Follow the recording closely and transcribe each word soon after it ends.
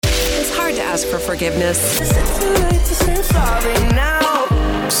hard to ask for forgiveness.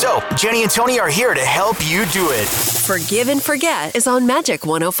 So, Jenny and Tony are here to help you do it. Forgive and Forget is on Magic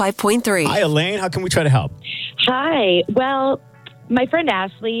 105.3. Hi, Elaine. How can we try to help? Hi. Well, my friend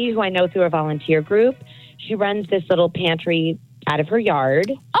Ashley, who I know through a volunteer group, she runs this little pantry out of her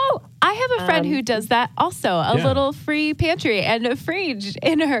yard. Oh, I have a friend who does that also. A Yeah. little free pantry and a fridge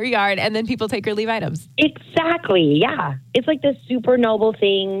in her yard, and then people take or leave items. Exactly. Yeah. It's like this super noble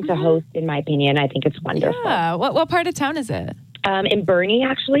thing to host, in my opinion. I think it's wonderful. Yeah. What part of town is it? In Bernie,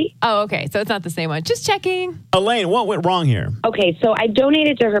 actually. Oh, okay. So it's not the same one. Just checking. Elaine, what went wrong here? Okay, so I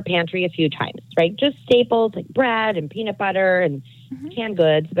donated to her pantry a few times, right? Just staples like bread and peanut butter and canned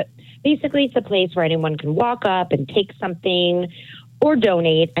goods. But basically, it's a place where anyone can walk up and take something or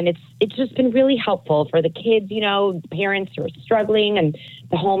donate. And it's just been really helpful for the kids, parents who are struggling and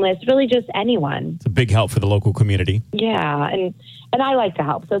the homeless, really just anyone. It's a big help for the local community. Yeah, and I like to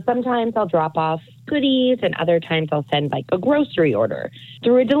help. So sometimes I'll drop off goodies and other times I'll send like a grocery order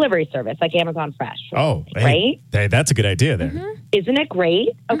through a delivery service like Amazon Fresh. Oh, right? Hey, that's a good idea there. Isn't it great?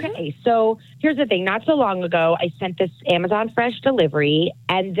 Okay, so here's the thing. Not so long ago, I sent this Amazon Fresh delivery.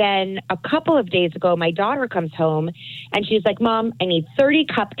 And then a couple of days ago, my daughter comes home and she's like, Mom, I need 30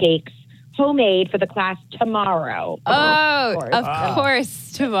 cupcakes homemade for the class tomorrow. Of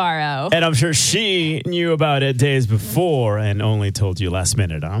course, tomorrow. And I'm sure she knew about it days before and only told you last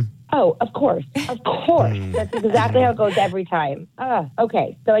minute, huh? Oh, of course. Of course. That's exactly how it goes every time.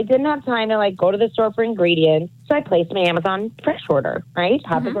 Okay. So I didn't have time to go to the store for ingredients. So I placed my Amazon Fresh order, right?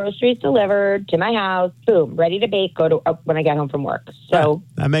 Have the groceries delivered to my house. Boom. Ready to bake. Go to when I get home from work. So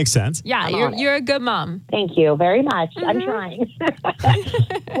that makes sense. Yeah, you're a good mom. Thank you very much. I'm trying.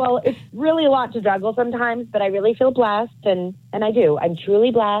 Well, it's really a lot to juggle sometimes, but I really feel blessed and I do. I'm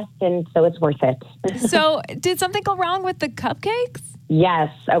truly blessed. And so it's worth it. So did something go wrong with the cupcakes? Yes.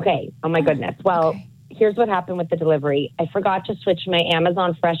 Okay. Oh, my goodness. Well, here's what happened with the delivery. I forgot to switch my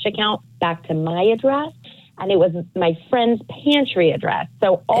Amazon Fresh account back to my address, and it was my friend's pantry address.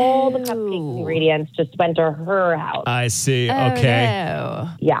 So all the cupcake ingredients just went to her house. I see. Oh, Okay. no.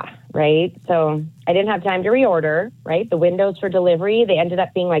 Yeah, right? So I didn't have time to reorder, right? The windows for delivery, they ended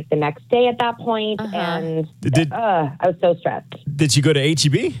up being like the next day at that point, and I was so stressed. Did you go to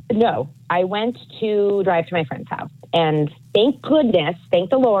HEB? No, I went to drive to my friend's house. And thank goodness, thank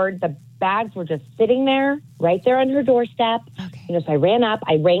the Lord, the bags were just sitting there, right there on her doorstep. Okay. So I ran up,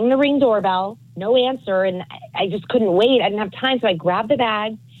 I rang the Ring doorbell, no answer, and I just couldn't wait. I didn't have time, so I grabbed the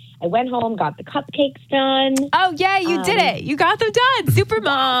bag. I went home, got the cupcakes done. Oh, yeah, you did it. You got them done. Super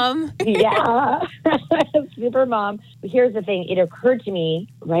mom. Yeah, super mom. But here's the thing. It occurred to me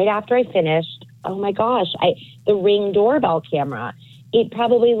right after I finished, oh my gosh, the Ring doorbell camera, it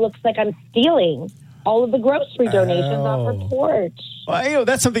probably looks like I'm stealing all of the grocery donations off her porch. Well,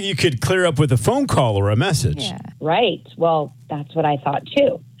 that's something you could clear up with a phone call or a message. Yeah. Right. Well, that's what I thought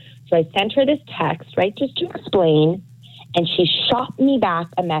too. So I sent her this text, right, just to explain. And she shot me back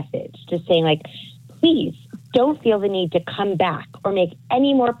a message just saying, please don't feel the need to come back or make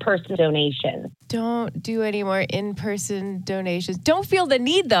any more personal donations. Don't do any more in-person donations. Don't feel the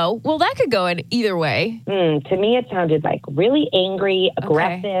need, though. Well, that could go in either way. To me, it sounded like really angry,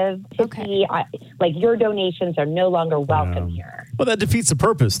 aggressive, pissy. Like your donations are no longer welcome here. Well, that defeats the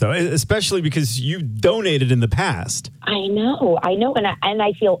purpose, though, especially because you donated in the past. I know. And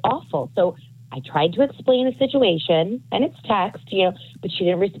I feel awful. So I tried to explain the situation, and it's text, but she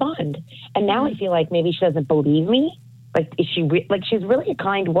didn't respond. And now I feel like maybe she doesn't believe me. Is she she's really a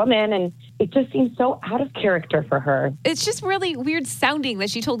kind woman, and it just seems so out of character for her. It's just really weird sounding that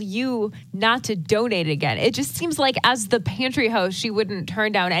she told you not to donate again. It just seems like as the pantry host, she wouldn't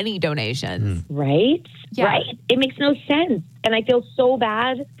turn down any donations. Right? Yeah. Right? It makes no sense. And I feel so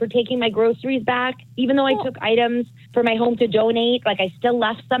bad for taking my groceries back. Even though I took items for my home to donate, I still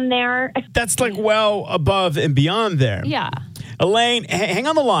left some there. That's well above and beyond there. Yeah. Elaine, hang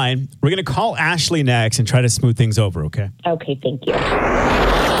on the line. We're going to call Ashley next and try to smooth things over, okay? Okay, thank you.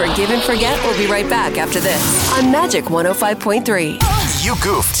 Forgive and Forget will be right back after this on Magic 105.3. You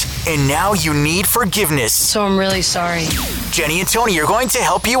goofed, and now you need forgiveness. So I'm really sorry. Jenny and Tony are going to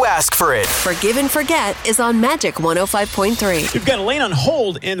help you ask for it. Forgive and Forget is on Magic 105.3. We've got Elaine on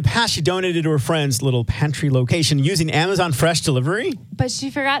hold. In the past, she donated to her friend's little pantry location using Amazon Fresh delivery. But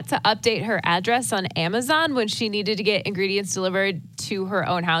she forgot to update her address on Amazon when she needed to get ingredients delivered to her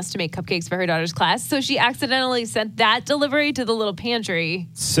own house to make cupcakes for her daughter's class. So she accidentally sent that delivery to the little pantry.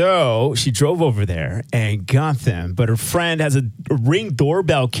 So she drove over there and got them. But her friend has a Ring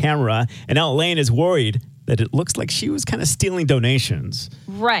doorbell camera, and now Elaine is worried that it looks like she was kind of stealing donations.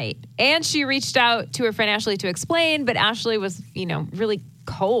 Right. And she reached out to her friend Ashley to explain, but Ashley was, really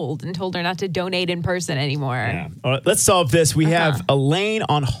cold and told her not to donate in person anymore. Yeah. All right, let's solve this. We have Elaine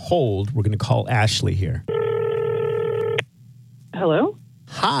on hold. We're going to call Ashley here. Hello?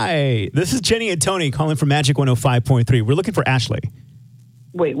 Hi, this is Jenny and Tony calling from Magic 105.3. We're looking for Ashley.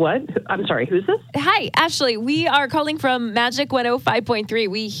 Wait, what? I'm sorry, who's this? Hi, Ashley. We are calling from Magic 105.3.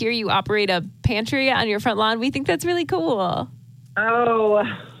 We hear you operate a pantry on your front lawn. We think that's really cool. Oh,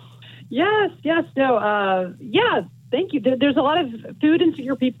 yes, no, yeah, thank you. There's a lot of food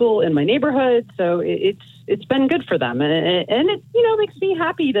insecure people in my neighborhood, so it's been good for them. And it, makes me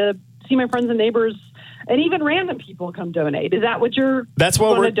happy to see my friends and neighbors and even random people come donate. Is that what you're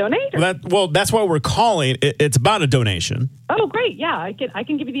going to donate? That's why we're calling. It's about a donation. Oh, great. Yeah, I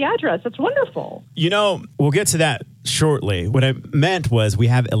can give you the address. That's wonderful. We'll get to that shortly. What I meant was we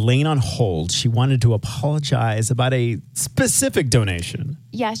have Elaine on hold. She wanted to apologize about a specific donation.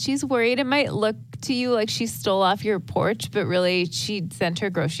 Yeah, she's worried it might look to you like she stole off your porch, but really she sent her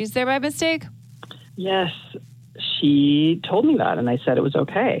groceries there by mistake. Yes, she told me that, and I said it was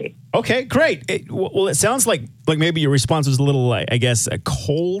okay. Okay, great. It sounds like maybe your response was a little,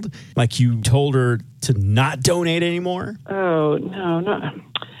 cold. Like you told her to not donate anymore. Oh, no.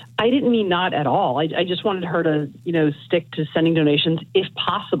 I didn't mean not at all. I just wanted her to, stick to sending donations if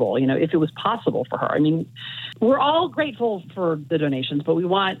possible, if it was possible for her. I mean, we're all grateful for the donations, but we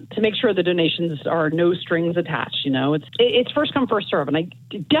want to make sure the donations are no strings attached. It's first come, first serve. And I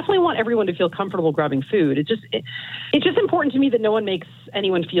definitely want everyone to feel comfortable grabbing food. It's just important to me that no one makes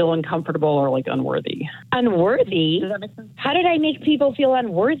anyone feel uncomfortable or unworthy. Unworthy? Does that make sense? How did I make people feel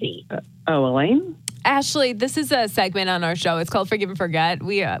unworthy? Elaine? Ashley, this is a segment on our show. It's called Forgive and Forget.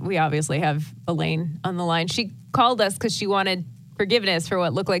 We obviously have Elaine on the line. She called us because she wanted forgiveness for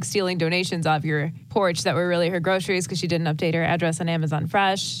what looked like stealing donations off your porch that were really her groceries because she didn't update her address on Amazon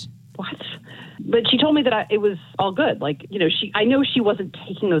Fresh. What? But she told me that it was all good. I know she wasn't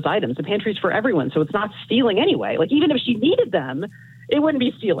taking those items. The pantry's for everyone, so it's not stealing anyway. Even if she needed them, it wouldn't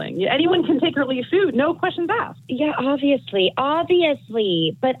be stealing. Anyone can take or leave food, no questions asked. Yeah, obviously.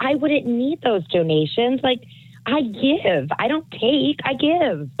 But I wouldn't need those donations. I give. I don't take. I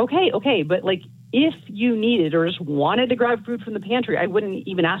give. Okay. But if you needed or just wanted to grab food from the pantry, I wouldn't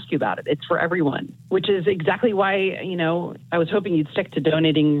even ask you about it. It's for everyone, which is exactly why, I was hoping you'd stick to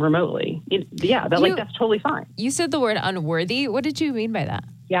donating remotely. That's totally fine. You said the word unworthy. What did you mean by that?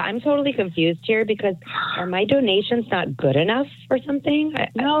 Yeah, I'm totally confused here because are my donations not good enough or something?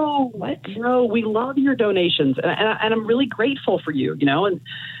 No. What? No, we love your donations, and I'm really grateful for you, and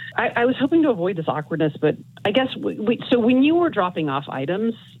I was hoping to avoid this awkwardness, but I guess so when you were dropping off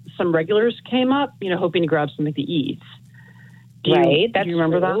items, some regulars came up, hoping to grab something to eat. Do you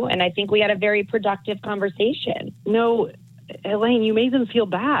remember that? And I think we had a very productive conversation. No, Elaine, you made them feel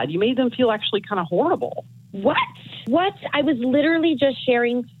bad. You made them feel actually kind of horrible. What? I was literally just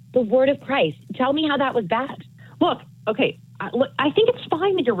sharing the word of Christ. Tell me how that was bad. Look, okay, I think it's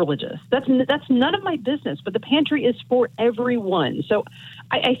fine that you're religious. That's none of my business, but the pantry is for everyone. So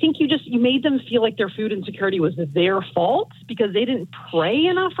I think you made them feel like their food insecurity was their fault because they didn't pray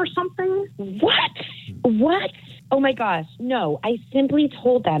enough or something. What? Oh my gosh, no. I simply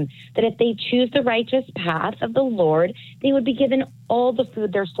told them that if they choose the righteous path of the Lord, they would be given all the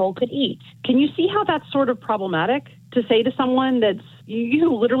food their soul could eat. Can you see how that's sort of problematic to say to someone that's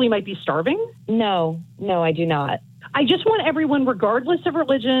you literally might be starving? No, I do not. I just want everyone, regardless of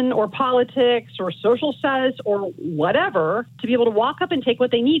religion or politics or social status or whatever, to be able to walk up and take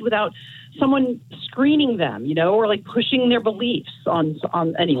what they need without someone screening them, or pushing their beliefs on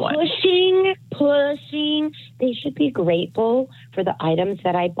anyone. Pushing. They should be grateful for the items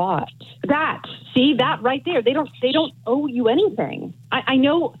that I bought. That right there. They don't owe you anything. I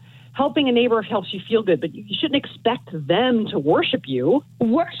know helping a neighbor helps you feel good, but you shouldn't expect them to worship you.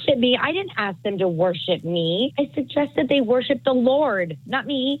 Worship me? I didn't ask them to worship me. I suggested they worship the Lord, not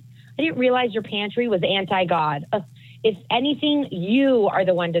me. I didn't realize your pantry was anti-God. If anything, you are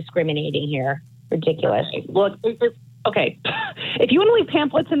the one discriminating here. Ridiculous. Look, okay, if you want to leave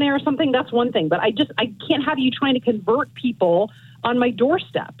pamphlets in there or something, that's one thing. But I can't have you trying to convert people on my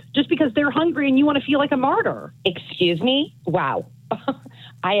doorstep just because they're hungry and you want to feel like a martyr. Excuse me? Wow.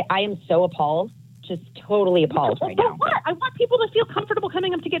 I am so appalled. Just totally appalled right now. What? I want people to feel comfortable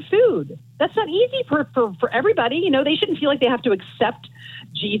coming up to get food. That's not easy for everybody. They shouldn't feel like they have to accept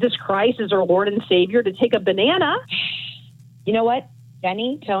Jesus Christ as their Lord and Savior to take a banana. You know what,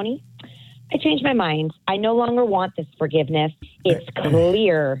 Jenny, Tony? I changed my mind. I no longer want this forgiveness. It's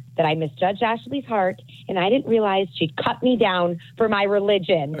clear that I misjudged Ashley's heart, and I didn't realize she'd cut me down for my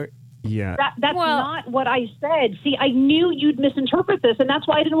religion. Yeah. That's not what I said. See, I knew you'd misinterpret this, and that's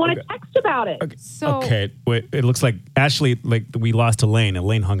why I didn't want to text about it. Okay. Wait, it looks like Ashley, we lost Elaine.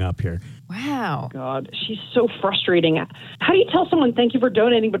 Elaine hung up here. Wow. God, she's so frustrating. How do you tell someone thank you for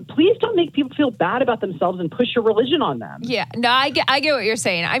donating, but please don't make people feel bad about themselves and push your religion on them? Yeah. No, I get what you're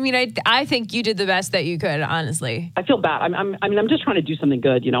saying. I mean, I think you did the best that you could, honestly. I feel bad. I'm just trying to do something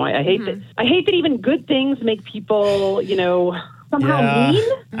good. I hate I hate that even good things make people, somehow mean.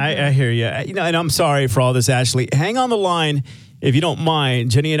 I hear you. And I'm sorry for all this, Ashley. Hang on the line if you don't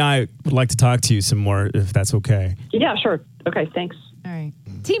mind. Jenny and I would like to talk to you some more, if that's okay. Yeah, sure. Okay, thanks. All right.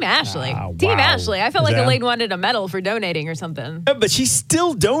 Team Ashley. Wow. Team Ashley. I felt like that- Elaine wanted a medal for donating or something. But she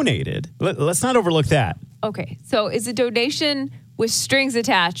still donated. Let's not overlook that. Okay. So is a donation with strings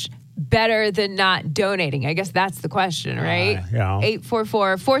attached better than not donating? I guess that's the question, right? Yeah.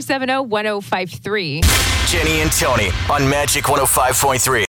 844-470-1053. Jenny and Tony on Magic 105.3.